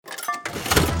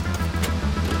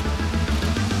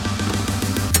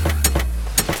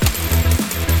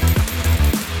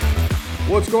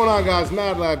What's going on, guys?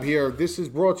 Mad Lab here. This is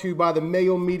brought to you by the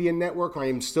Mayo Media Network. I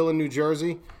am still in New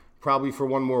Jersey, probably for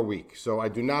one more week. So I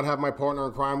do not have my partner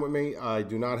in crime with me. I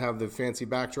do not have the fancy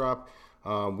backdrop.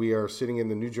 We are sitting in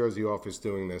the New Jersey office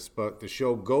doing this, but the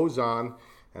show goes on,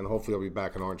 and hopefully I'll be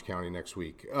back in Orange County next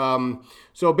week.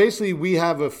 So basically, we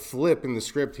have a flip in the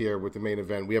script here with the main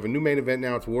event. We have a new main event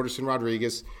now. It's Waterson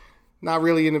Rodriguez. Not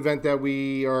really an event that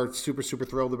we are super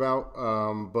thrilled about,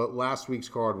 but last week's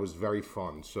card was very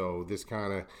fun, so this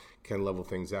kind of can level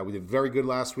things out. We did very good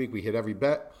last week. We hit every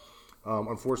bet.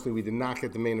 Unfortunately, we did not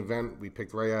get the main event. We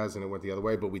picked Reyes, and it went the other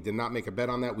way, but we did not make a bet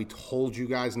on that. We told you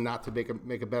guys not to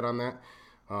make a bet on that,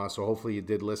 so hopefully you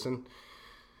did listen.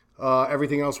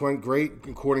 Everything else went great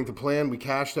according to plan. We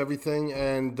cashed everything,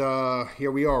 and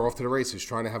here we are off to the races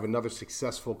trying to have another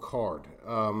successful card.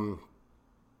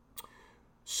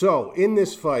 So, in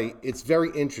this fight, it's very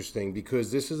interesting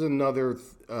because this is another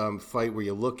fight where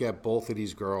you look at both of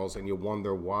these girls and you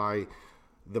wonder why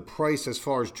the price as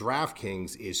far as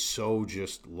DraftKings is so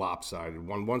just lopsided.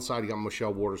 On one side, you got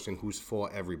Michelle Waterson, who's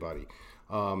fought everybody.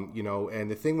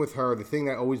 And the thing with her, the thing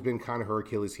that always been kind of her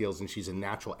Achilles heels, and she's a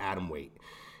natural atom weight.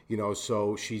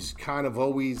 So she's kind of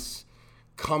always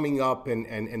coming up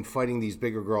and fighting these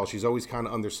bigger girls. She's always kind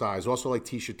of undersized. Also like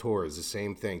Tecia Torres, the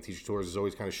same thing. Tecia Torres is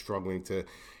always kind of struggling to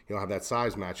have that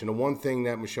size match. And the one thing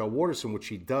that Michelle Waterson, which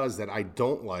she does that I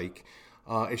don't like,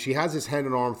 is she has this head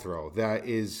and arm throw that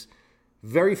is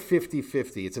very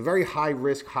 50-50. It's a very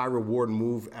high-risk, high-reward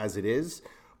move as it is.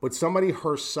 But somebody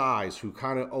her size, who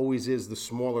kind of always is the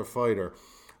smaller fighter,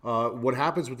 what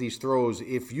happens with these throws,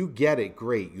 if you get it,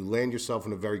 great. You land yourself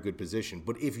in a very good position.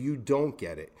 But if you don't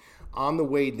get it, on the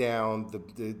way down,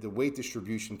 the weight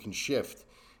distribution can shift,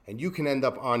 and you can end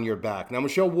up on your back. Now,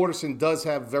 Michelle Waterson does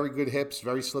have very good hips,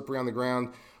 very slippery on the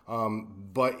ground,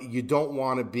 but you don't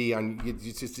want to be on.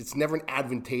 It's never an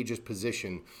advantageous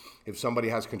position if somebody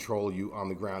has control of you on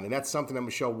the ground, and that's something that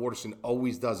Michelle Waterson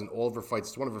always does in all of her fights.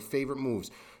 It's one of her favorite moves.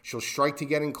 She'll strike to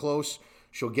get in close.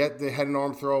 She'll get the head and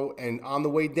arm throw, and on the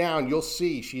way down, you'll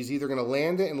see she's either going to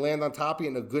land it and land on top of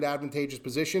you in a good advantageous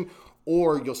position,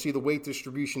 or you'll see the weight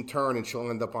distribution turn and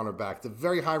she'll end up on her back. It's a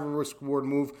very high risk reward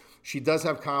move. She does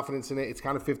have confidence in it. It's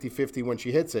kind of 50-50 when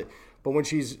she hits it. But when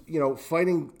she's,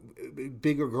 fighting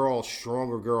bigger girls,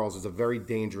 stronger girls, is a very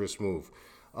dangerous move.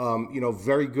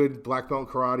 Very good black belt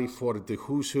in karate, fought at the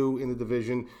who's who in the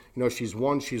division. She's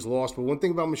won, she's lost. But one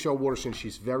thing about Michelle Waterson,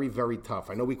 she's very, very tough.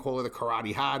 I know we call her the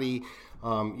karate hottie,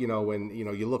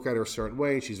 you look at her a certain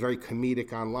way. She's very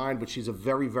comedic online, but she's a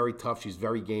very, very tough. She's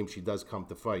very game. She does come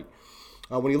to fight.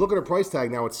 When you look at her price tag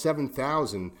now, it's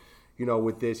 $7,000.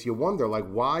 With this, you wonder,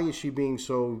 why is she being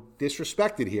so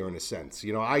disrespected here in a sense?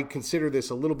 I consider this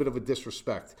a little bit of a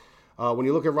disrespect. When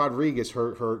you look at Rodriguez,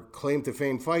 her claim to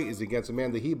fame fight is against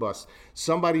Amanda Ribas,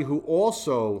 somebody who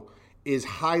also is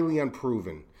highly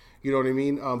unproven. You know what I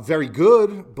mean? Very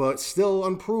good, but still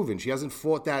unproven. She hasn't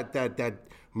fought that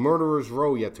murderer's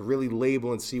row yet to really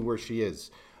label and see where she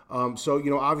is.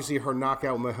 Obviously her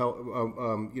knockout, Amanda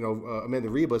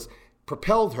Ribas,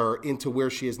 propelled her into where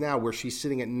she is now, where she's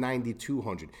sitting at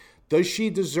 9,200. Does she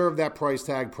deserve that price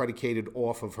tag predicated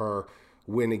off of her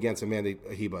win against Amanda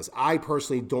Ribas? I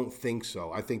personally don't think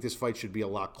so. I think this fight should be a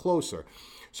lot closer.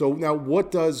 So now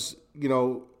what does,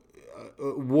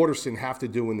 Waterson have to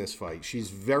do in this fight? She's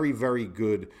very, very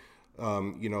good,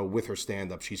 with her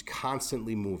stand-up. She's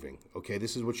constantly moving, okay?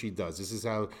 This is what she does. This is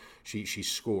how she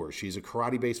scores. She's a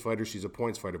karate-based fighter. She's a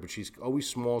points fighter, but she's always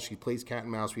small. She plays cat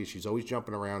and mouse. She's always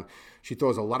jumping around. She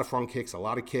throws a lot of front kicks, a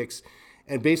lot of kicks.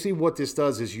 And basically what this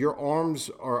does is your legs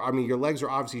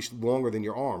are obviously longer than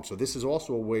your arms. So this is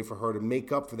also a way for her to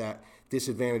make up for that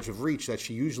disadvantage of reach that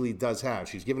she usually does have.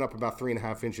 She's given up about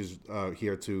 3.5 inches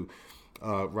here to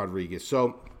Rodriguez.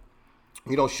 So,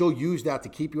 she'll use that to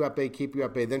keep you at bay.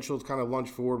 Then she'll kind of lunge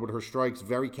forward with her strikes,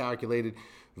 very calculated,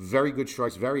 very good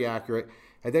strikes, very accurate.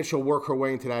 And then she'll work her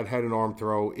way into that head and arm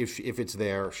throw if it's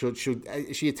there.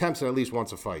 She attempts it at least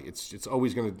once a fight. It's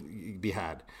always going to be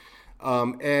had.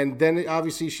 And then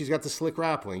obviously she's got the slick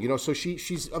grappling. So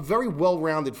she's a very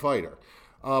well-rounded fighter.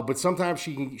 But sometimes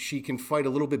she can fight a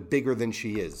little bit bigger than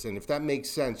she is. And if that makes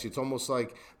sense, it's almost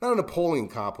like, not a Napoleon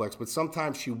complex, but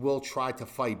sometimes she will try to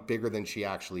fight bigger than she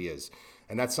actually is.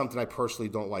 And that's something I personally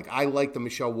don't like. I like the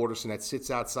Michelle Waterson that sits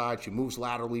outside. She moves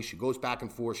laterally. She goes back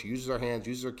and forth. She uses her hands,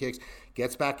 uses her kicks,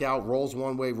 gets back out, rolls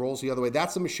one way, rolls the other way.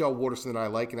 That's the Michelle Waterson that I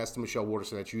like, and that's the Michelle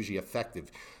Waterson that's usually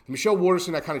effective. The Michelle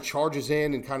Waterson that kind of charges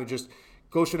in and kind of just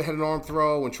goes for the head and arm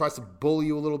throw and tries to bully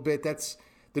you a little bit, that's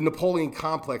the Napoleon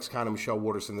complex kind of Michelle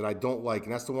Waterson that I don't like,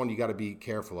 and that's the one you got to be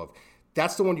careful of.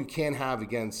 That's the one you can't have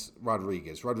against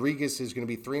Rodriguez. Rodriguez is going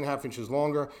to be 3.5 inches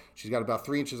longer. She's got about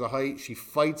 3 inches of height. She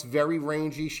fights very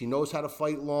rangy. She knows how to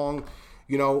fight long,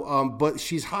 but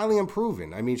she's highly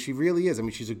unproven. I mean, she really is. I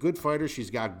mean, she's a good fighter. She's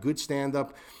got good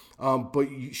stand-up. But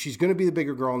she's going to be the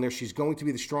bigger girl in there. She's going to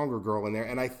be the stronger girl in there.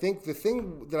 And I think the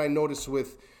thing that I noticed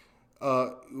with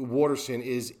Waterson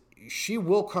is she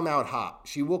will come out hot.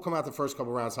 She will come out the first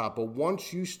couple rounds hot. But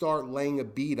once you start laying a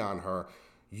bead on her,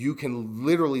 you can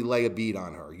literally lay a bead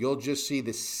on her. You'll just see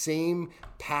the same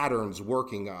patterns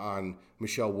working on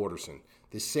Michelle Waterson.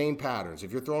 The same patterns.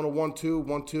 If you're throwing a 1-2,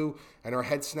 1-2, and her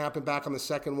head snapping back on the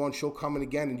second one, she'll come in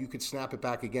again and you could snap it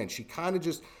back again. She kind of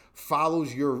just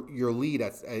follows your lead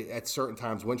at certain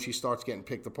times when she starts getting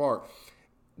picked apart.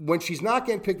 When she's not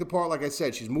getting picked apart, like I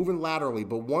said, she's moving laterally,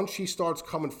 but once she starts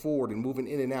coming forward and moving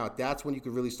in and out, that's when you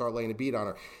could really start laying a beat on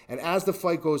her. And as the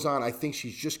fight goes on, I think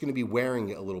she's just going to be wearing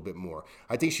it a little bit more.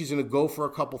 I think she's going to go for a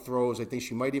couple throws. I think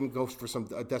she might even go for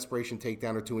a desperation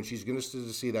takedown or two, and she's going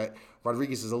to see that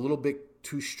Rodriguez is a little bit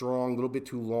too strong, a little bit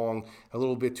too long, a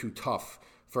little bit too tough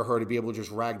for her to be able to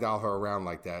just ragdoll her around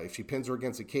like that. If she pins her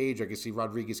against a cage, I can see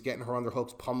Rodriguez getting her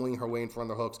underhooks, pummeling her way in for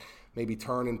underhooks, maybe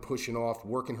turning, pushing off,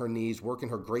 working her knees, working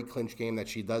her great clinch game that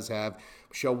she does have.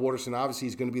 Michelle Waterson obviously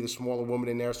is going to be the smaller woman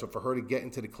in there, so for her to get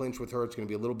into the clinch with her, it's going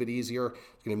to be a little bit easier.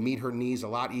 It's going to meet her knees a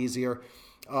lot easier.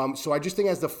 So I just think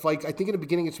as the fight, I think in the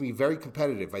beginning it's going to be very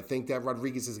competitive. I think that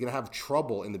Rodriguez is going to have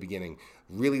trouble in the beginning,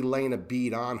 really laying a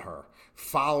bead on her,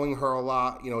 following her a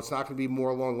lot. It's not going to be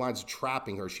more along the lines of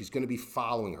trapping her. She's going to be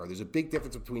following her. There's a big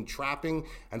difference between trapping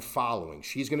and following.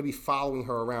 She's going to be following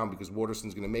her around because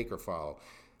Waterson's going to make her follow.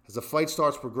 As the fight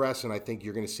starts progressing, I think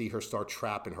you're going to see her start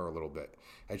trapping her a little bit.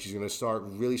 And she's going to start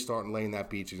laying that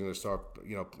beat. She's going to start,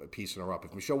 piecing her up.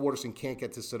 If Michelle Waterson can't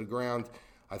get this to the ground,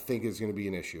 I think it's going to be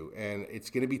an issue. And it's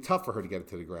going to be tough for her to get it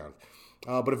to the ground.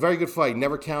 But a very good fight.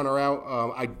 Never count her out.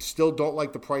 I still don't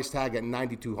like the price tag at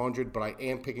 $9,200, but I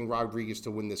am picking Rodriguez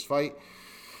to win this fight.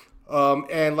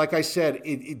 And like I said,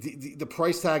 the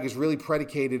price tag is really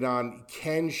predicated on,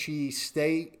 can she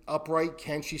stay upright?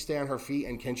 Can she stay on her feet?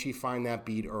 And can she find that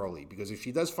bead early? Because if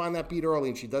she does find that bead early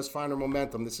and she does find her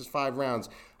momentum, this is 5 rounds,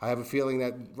 I have a feeling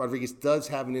that Rodriguez does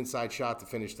have an inside shot to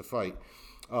finish the fight.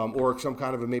 Or some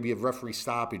kind of maybe a referee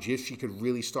stoppage. If she could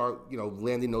really start,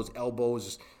 landing those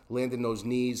elbows, landing those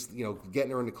knees,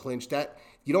 getting her in the clinch. That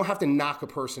you don't have to knock a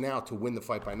person out to win the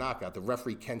fight by knockout. The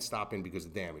referee can stop in because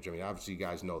of damage. I mean, obviously you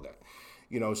guys know that.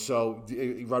 So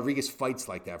Rodriguez fights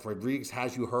like that. If Rodriguez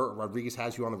has you hurt, Rodriguez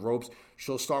has you on the ropes,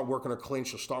 she'll start working her clinch,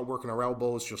 she'll start working her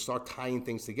elbows, she'll start tying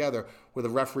things together where the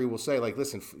referee will say, like,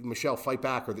 listen, Michelle, fight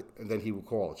back, and then he will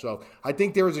call it. So I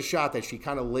think there is a shot that she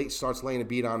kind of starts laying a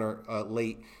beat on her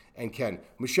late and can.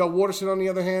 Michelle Waterson, on the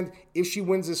other hand, if she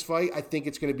wins this fight, I think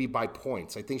it's going to be by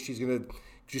points. I think she's going to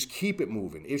just keep it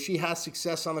moving. If she has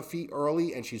success on the feet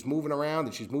early and she's moving around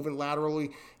and she's moving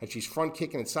laterally and she's front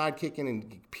kicking and side kicking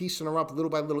and piecing her up little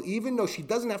by little, even though she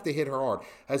doesn't have to hit her hard,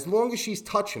 as long as she's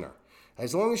touching her,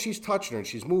 and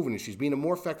she's moving and she's being a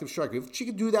more effective striker, if she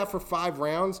could do that for 5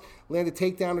 rounds, land a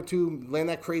takedown or two, land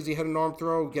that crazy head and arm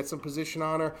throw, get some position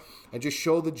on her, and just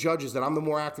show the judges that I'm the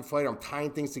more active fighter, I'm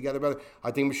tying things together better,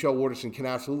 I think Michelle Waterson can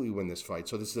absolutely win this fight.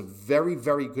 So this is a very,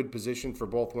 very good position for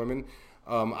both women.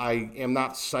 I am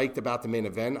not psyched about the main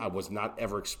event. I was not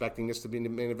ever expecting this to be the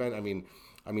main event. I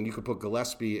mean, you could put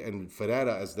Gillespie and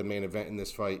Ferreira as the main event in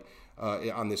this fight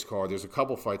on this card. There's a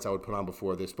couple fights I would put on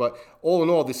before this, but all in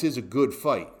all, this is a good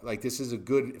fight. Like, this is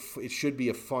it should be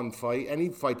a fun fight. Any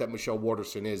fight that Michelle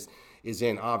Waterson is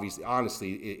in, obviously,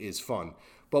 honestly, is fun.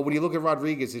 But when you look at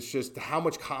Rodriguez, it's just how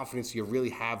much confidence you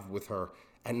really have with her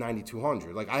at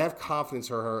 9,200. Like, I have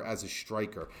confidence in her as a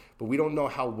striker, but we don't know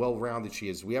how well-rounded she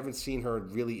is. We haven't seen her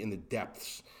really in the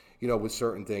depths, with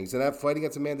certain things. And that fight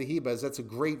against Amanda Ribas, that's a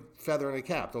great feather in the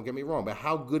cap, don't get me wrong. But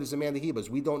how good is Amanda Ribas?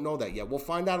 We don't know that yet. We'll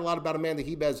find out a lot about Amanda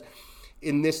Ribas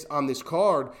on this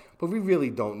card, but we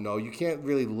really don't know. You can't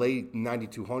really lay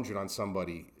 9,200 on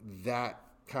somebody that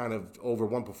kind of over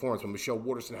one performance when Michelle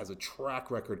Waterson has a track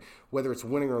record, whether it's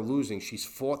winning or losing. She's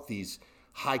fought these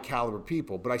high caliber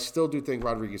people, but I still do think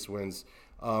Rodriguez wins.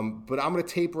 But I'm going to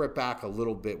taper it back a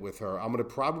little bit with her. I'm going to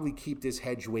probably keep this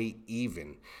hedge weight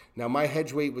even. Now, my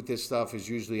hedge weight with this stuff is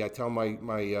usually, I tell my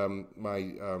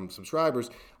subscribers,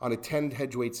 on a 10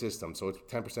 hedge weight system. So it's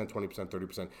 10%, 20%,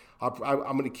 30%.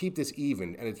 I'm going to keep this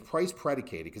even, and it's price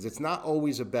predicated because it's not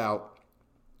always about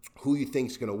who you think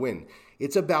is going to win.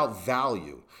 It's about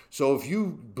value. So if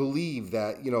you believe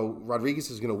that,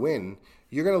 Rodriguez is going to win,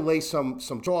 you're going to lay some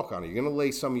chalk on her. You're going to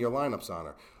lay some of your lineups on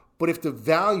her. But if the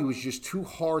value is just too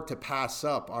hard to pass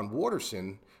up on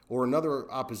Waterson or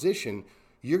another opposition,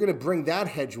 you're going to bring that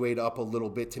hedge weight up a little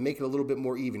bit to make it a little bit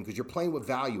more even because you're playing with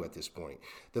value at this point.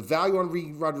 The value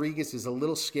on Rodriguez is a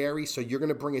little scary, so you're going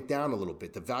to bring it down a little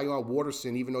bit. The value on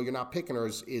Waterson, even though you're not picking her,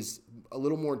 is a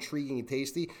little more intriguing and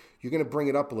tasty. You're going to bring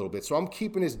it up a little bit. So I'm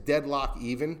keeping this deadlock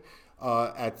even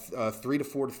at 3 to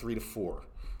 4 to 3 to 4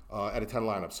 at a 10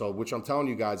 lineup. So which I'm telling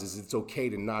you guys is it's okay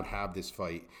to not have this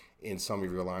fight in some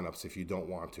of your lineups if you don't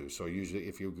want to. So usually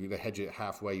if you're going to hedge it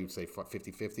halfway, you'd say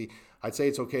 50-50. I'd say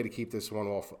it's okay to keep this one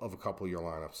off of a couple of your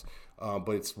lineups.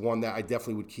 But it's one that I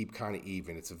definitely would keep kind of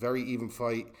even. It's a very even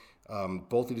fight.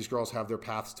 Both of these girls have their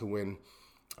paths to win.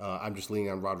 I'm just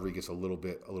leaning on Rodriguez a little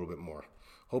bit more.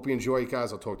 Hope you enjoy it,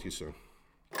 guys. I'll talk to you soon.